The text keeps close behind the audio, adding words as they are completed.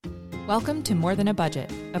Welcome to More Than a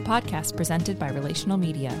Budget, a podcast presented by Relational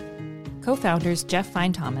Media. Co-founders Jeff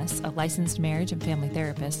Fine-Thomas, a licensed marriage and family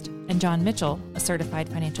therapist, and John Mitchell, a certified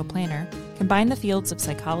financial planner, combine the fields of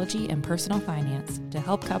psychology and personal finance to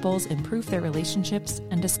help couples improve their relationships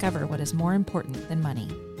and discover what is more important than money.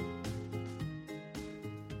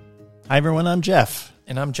 Hi, everyone. I'm Jeff.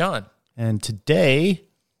 And I'm John. And today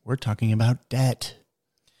we're talking about debt.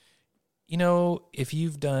 You know, if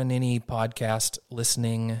you've done any podcast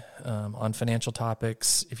listening on financial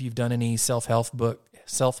topics, if you've done any self-help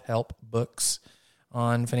books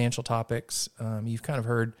on financial topics, you've kind of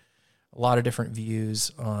heard a lot of different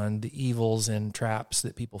views on the evils and traps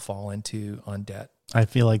that people fall into on debt. I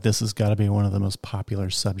feel like this has got to be one of the most popular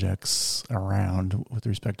subjects around with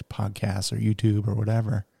respect to podcasts or YouTube or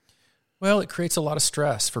whatever. Well, it creates a lot of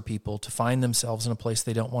stress for people to find themselves in a place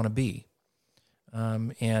they don't want to be.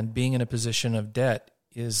 And being in a position of debt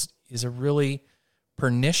is a really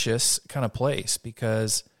pernicious kind of place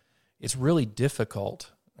because it's really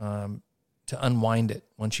difficult to unwind it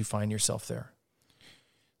once you find yourself there.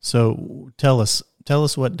 So tell us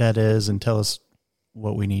what debt is and tell us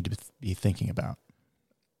what we need to be thinking about.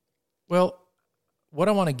 Well, what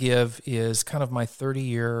I want to give is kind of my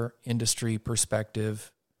 30-year industry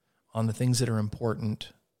perspective on the things that are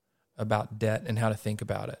important about debt and how to think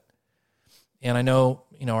about it. And I know,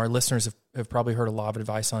 our listeners have probably heard a lot of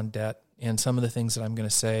advice on debt, and some of the things that I'm going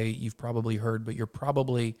to say you've probably heard, but you're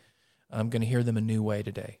probably going to hear them a new way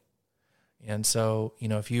today. And so,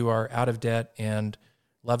 if you are out of debt and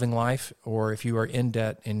loving life, or if you are in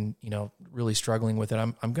debt and, really struggling with it,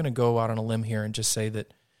 I'm going to go out on a limb here and just say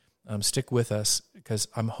that stick with us because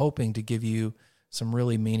I'm hoping to give you some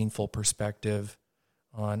really meaningful perspective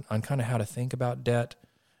on kind of how to think about debt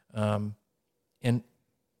and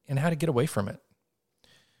how to get away from it.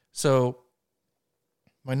 So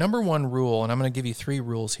my number one rule, and I'm going to give you 3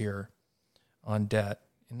 rules here on debt.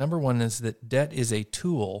 And number one is that debt is a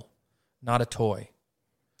tool, not a toy.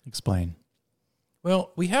 Explain.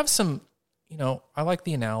 Well, we have some, I like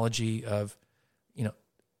the analogy of,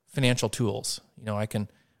 financial tools. I can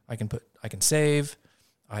save,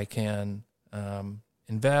 I can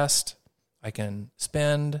invest, I can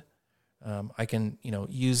spend, I can,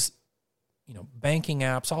 use banking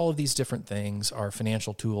apps. All of these different things are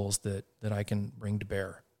financial tools that I can bring to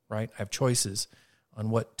bear, right? I have choices on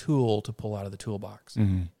what tool to pull out of the toolbox.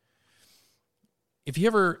 Mm-hmm. If you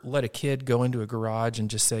ever let a kid go into a garage and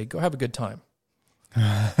just say, go have a good time,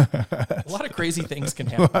 a lot of crazy things can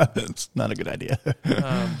happen. It's not a good idea.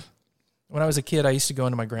 When I was a kid, I used to go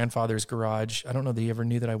into my grandfather's garage. I don't know that he ever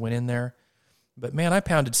knew that I went in there. But man, I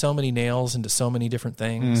pounded so many nails into so many different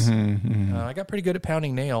things. Mm-hmm, mm-hmm. I got pretty good at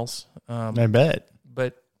pounding nails. I bet.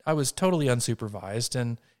 But I was totally unsupervised,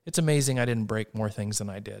 and it's amazing I didn't break more things than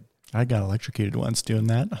I did. I got electrocuted once doing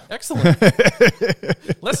that.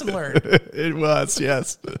 Excellent. Lesson learned. It was,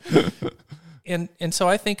 yes. And so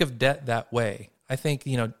I think of debt that way. I think,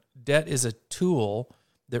 debt is a tool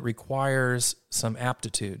that requires some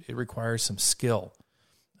aptitude. It requires some skill.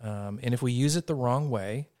 And if we use it the wrong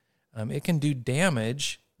way, it can do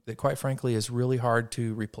damage that, quite frankly, is really hard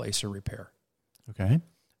to replace or repair. Okay.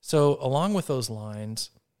 So along with those lines,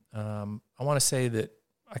 I want to say that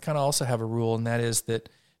I kind of also have a rule, and that is that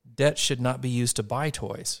debt should not be used to buy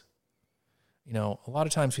toys. A lot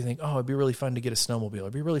of times we think, oh, it'd be really fun to get a snowmobile.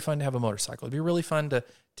 It'd be really fun to have a motorcycle. It'd be really fun to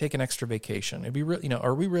take an extra vacation. It'd be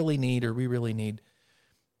we really need.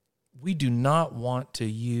 We do not want to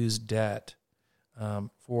use debt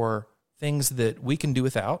for things that we can do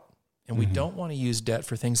without. And we don't want to use debt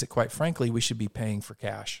for things that, quite frankly, we should be paying for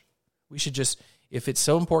cash. We should just, if it's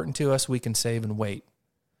so important to us, we can save and wait.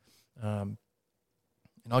 And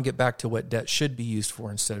I'll get back to what debt should be used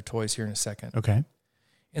for instead of toys here in a second. Okay.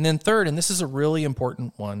 And then third, and this is a really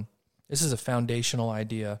important one, this is a foundational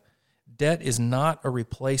idea, debt is not a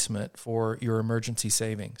replacement for your emergency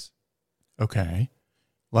savings. Okay.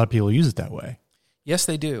 A lot of people use it that way. Yes,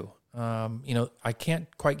 they do. I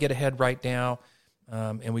can't quite get ahead right now.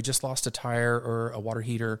 And we just lost a tire or a water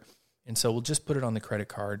heater, and so we'll just put it on the credit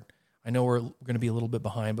card. I know we're going to be a little bit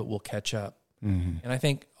behind, but we'll catch up. Mm-hmm. And I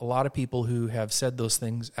think a lot of people who have said those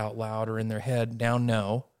things out loud or in their head now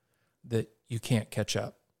know that you can't catch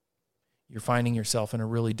up. You're finding yourself in a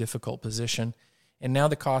really difficult position, and now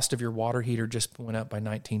the cost of your water heater just went up by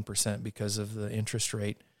 19% because of the interest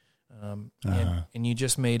rate, and you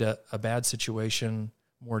just made a bad situation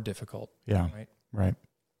more difficult. Yeah, right.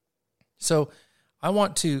 So I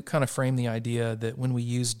want to kind of frame the idea that when we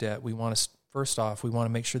use debt, we want to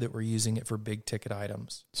make sure that we're using it for big ticket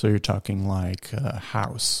items. So you're talking like a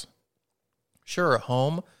house. Sure, a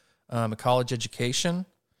home, a college education,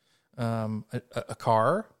 a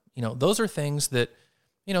car, Those are things that,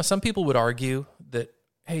 some people would argue that,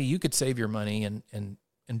 hey, you could save your money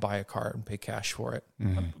and buy a car and pay cash for it.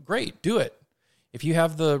 Great, do it. If you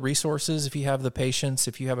have the resources, if you have the patience,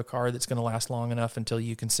 if you have a car that's going to last long enough until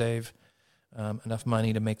you can save enough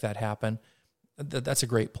money to make that happen, that's a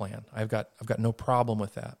great plan. I've got no problem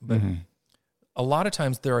with that. But a lot of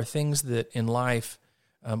times there are things that in life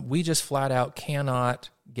we just flat out cannot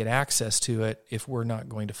get access to it if we're not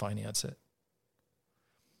going to finance it.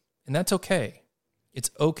 And that's okay. It's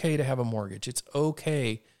okay to have a mortgage. It's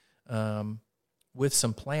okay with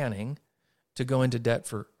some planning to go into debt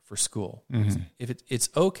for school. It's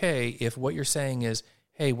okay if what you're saying is,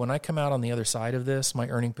 hey, when I come out on the other side of this, my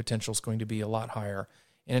earning potential is going to be a lot higher.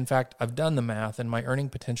 And in fact, I've done the math, and my earning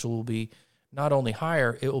potential will be not only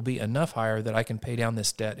higher, it will be enough higher that I can pay down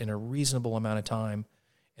this debt in a reasonable amount of time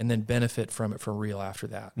and then benefit from it for real after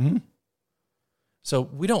that. So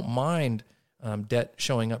we don't mind debt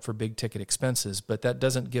showing up for big ticket expenses, but that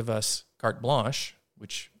doesn't give us carte blanche,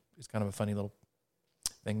 which is kind of a funny little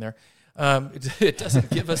thing there. It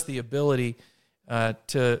doesn't give us the ability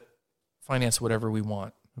to finance whatever we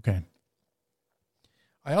want. Okay.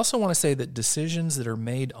 I also want to say that decisions that are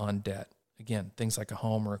made on debt, again, things like a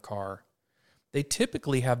home or a car, they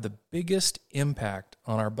typically have the biggest impact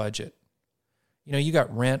on our budget. You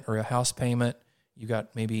got rent or a house payment, you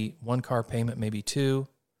got maybe one car payment, maybe two,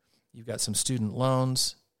 you've got some student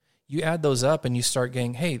loans. You add those up and you start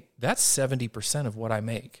getting, hey, that's 70% of what I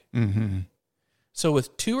make. So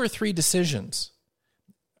with 2 or 3 decisions,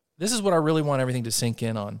 this is what I really want everything to sink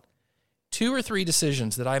in on. 2 or 3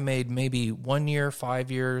 decisions that I made maybe 1 year,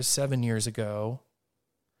 5 years, 7 years ago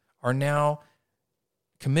are now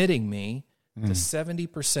committing me to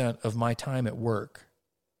 70% of my time at work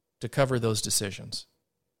to cover those decisions.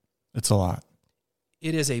 It's a lot.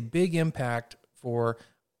 It is a big impact for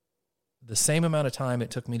the same amount of time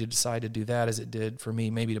it took me to decide to do that as it did for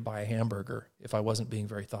me maybe to buy a hamburger if I wasn't being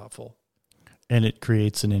very thoughtful. And it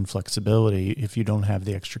creates an inflexibility if you don't have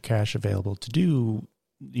the extra cash available to do,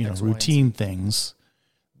 routine things.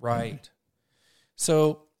 Right.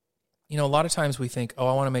 So, a lot of times we think, I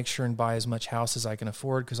want to make sure and buy as much house as I can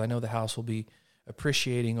afford because I know the house will be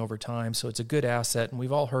appreciating over time. So it's a good asset. And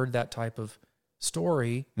we've all heard that type of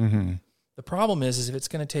story. The problem is if it's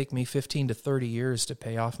going to take me 15 to 30 years to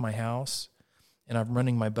pay off my house and I'm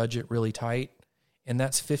running my budget really tight, and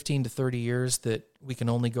that's 15 to 30 years that we can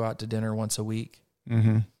only go out to dinner once a week.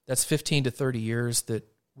 That's 15 to 30 years that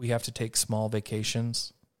we have to take small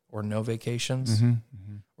vacations or no vacations.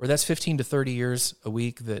 Or that's 15 to 30 years a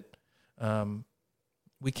week that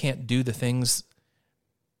we can't do the things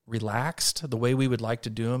relaxed the way we would like to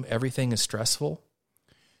do them. Everything is stressful.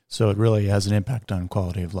 So it really has an impact on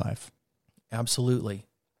quality of life. Absolutely.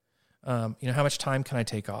 How much time can I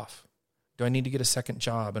take off? Do I need to get a second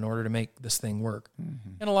job in order to make this thing work?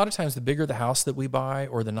 And a lot of times the bigger the house that we buy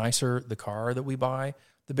or the nicer the car that we buy,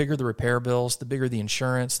 the bigger the repair bills, the bigger the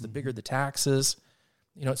insurance, the bigger the taxes.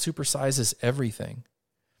 It supersizes everything.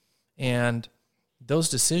 And those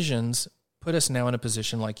decisions put us now in a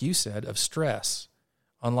position, like you said, of stress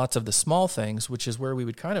on lots of the small things, which is where we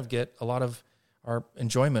would kind of get a lot of our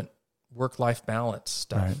enjoyment, work-life balance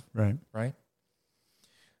stuff. Right.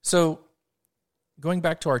 So going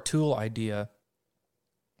back to our tool idea,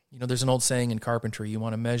 there's an old saying in carpentry, you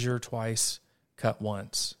want to measure twice, cut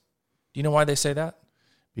once. Do you know why they say that?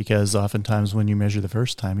 Because oftentimes when you measure the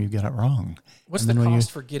first time, you get it wrong. What's the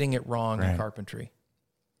cost for getting it wrong in carpentry?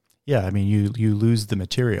 Yeah, you lose the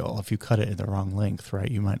material. If you cut it at the wrong length, right,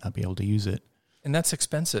 you might not be able to use it. And that's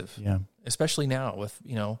expensive. Yeah. Especially now with,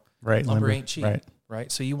 right, lumber ain't cheap.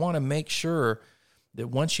 Right. So you want to make sure that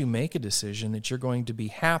once you make a decision that you're going to be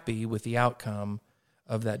happy with the outcome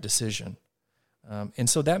of that decision. And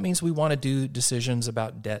so that means we want to do decisions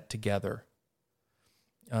about debt together.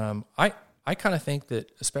 I kind of think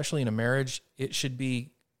that, especially in a marriage, it should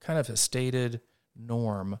be kind of a stated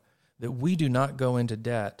norm that we do not go into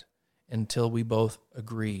debt until we both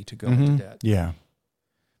agree to go into debt. Yeah.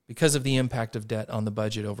 Because of the impact of debt on the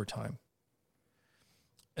budget over time.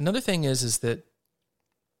 Another thing is that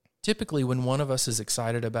typically when one of us is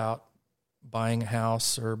excited about buying a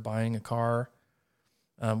house or buying a car,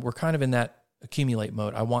 we're kind of in that accumulate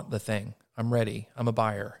mode. I want the thing. I'm ready. I'm a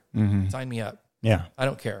buyer. Sign me up. Yeah. I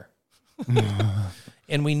don't care.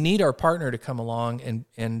 And we need our partner to come along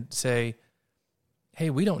and say, hey,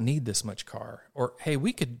 we don't need this much car. Or, hey,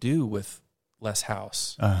 we could do with less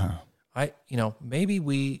house. Maybe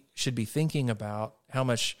we should be thinking about how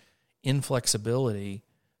much inflexibility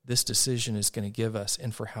this decision is going to give us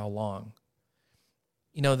and for how long.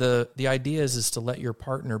 The idea is to let your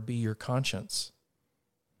partner be your conscience.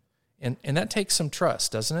 And that takes some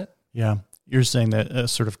trust, doesn't it? Yeah. You're saying that a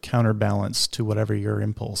sort of counterbalance to whatever your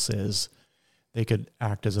impulse is, they could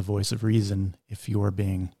act as a voice of reason if you are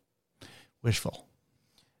being wishful.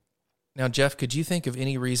 Now, Jeff, could you think of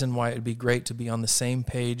any reason why it would be great to be on the same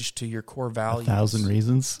page to your core values? 1,000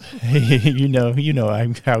 reasons. you know,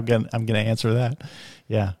 I'm going to answer that.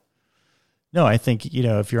 Yeah. No, I think,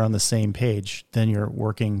 if you're on the same page, then you're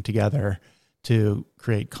working together to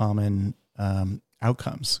create common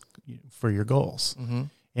outcomes for your goals. Mm-hmm.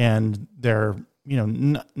 And there,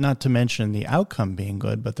 not to mention the outcome being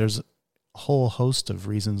good, but there's a whole host of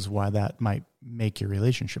reasons why that might make your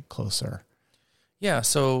relationship closer. Yeah.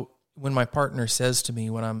 So when my partner says to me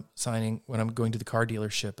when I'm going to the car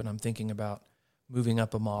dealership and I'm thinking about moving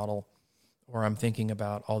up a model, or I'm thinking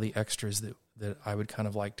about all the extras that I would kind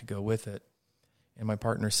of like to go with it, and my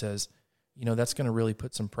partner says, that's going to really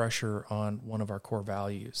put some pressure on one of our core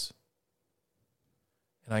values.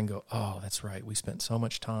 And I can go, oh, that's right. We spent so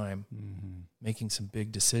much time making some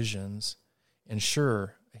big decisions. And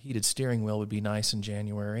sure, a heated steering wheel would be nice in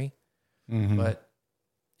January, but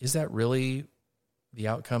is that really the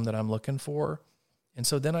outcome that I'm looking for? And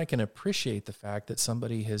so then I can appreciate the fact that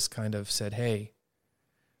somebody has kind of said, hey,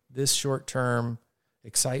 this short-term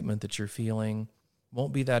excitement that you're feeling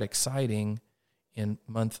won't be that exciting in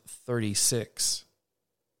month 36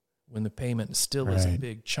 when the payment still is a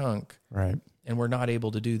big chunk. Right. And we're not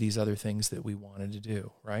able to do these other things that we wanted to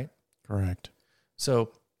do, right? Correct.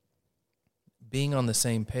 So being on the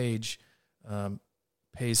same page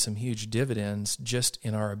pays some huge dividends just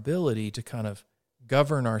in our ability to kind of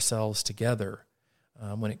govern ourselves together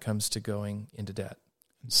when it comes to going into debt.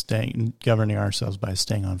 Governing ourselves by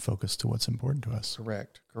staying on focus to what's important to us.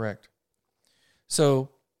 Correct. So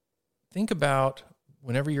think about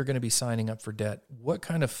whenever you're going to be signing up for debt, what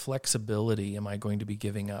kind of flexibility am I going to be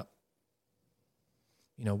giving up?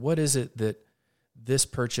 What is it that this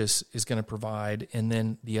purchase is going to provide? And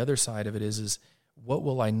then the other side of it is what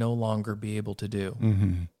will I no longer be able to do?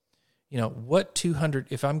 Mm-hmm.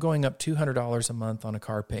 If I'm going up $200 a month on a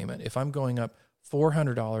car payment, if I'm going up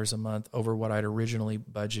 $400 a month over what I'd originally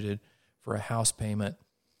budgeted for a house payment,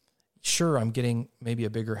 sure, I'm getting maybe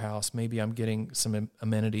a bigger house, maybe I'm getting some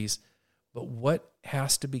amenities, but what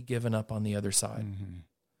has to be given up on the other side? Mm-hmm.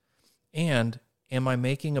 And am I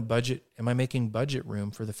making budget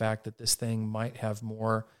room for the fact that this thing might have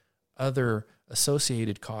more other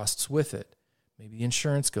associated costs with it? Maybe the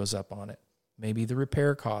insurance goes up on it. Maybe the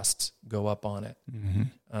repair costs go up on it.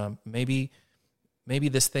 Mm-hmm. Maybe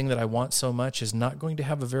this thing that I want so much is not going to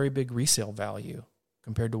have a very big resale value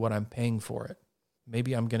compared to what I'm paying for it.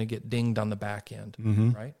 Maybe I'm going to get dinged on the back end,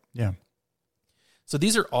 right? Yeah. So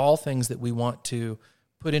these are all things that we want to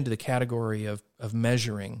put into the category of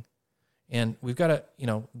measuring. And we've got to,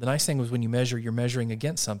 the nice thing was when you measure, you're measuring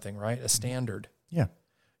against something, right? A standard. Yeah.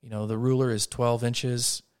 The ruler is 12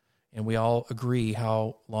 inches, and we all agree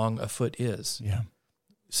how long a foot is. Yeah.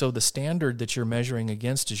 So the standard that you're measuring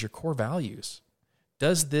against is your core values.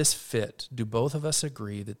 Does this fit? Do both of us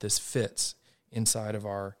agree that this fits inside of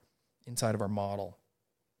our model?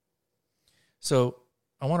 So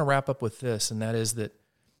I want to wrap up with this, and that is that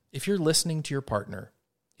if you're listening to your partner,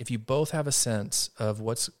 if you both have a sense of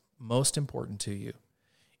what's most important to you,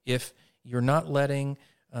 if you're not letting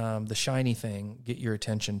the shiny thing get your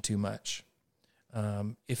attention too much,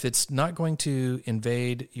 if it's not going to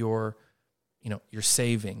invade your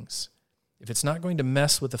savings, if it's not going to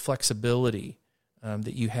mess with the flexibility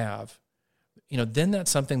that you have, then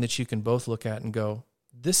that's something that you can both look at and go,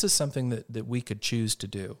 this is something that we could choose to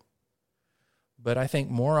do. But I think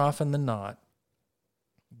more often than not,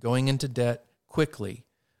 going into debt quickly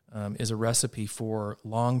is a recipe for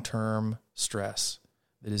long-term stress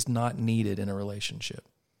that is not needed in a relationship.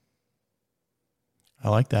 I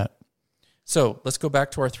like that. So let's go back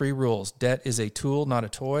to our 3 rules. Debt is a tool, not a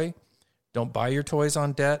toy. Don't buy your toys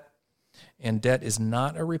on debt. And debt is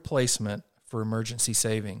not a replacement for emergency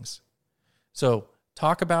savings. So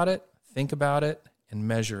talk about it, think about it, and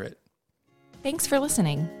measure it. Thanks for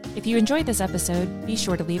listening. If you enjoyed this episode, be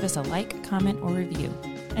sure to leave us a like, comment, or review.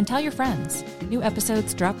 And tell your friends. New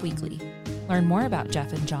episodes drop weekly. Learn more about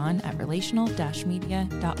Jeff and John at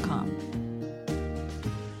relational-media.com.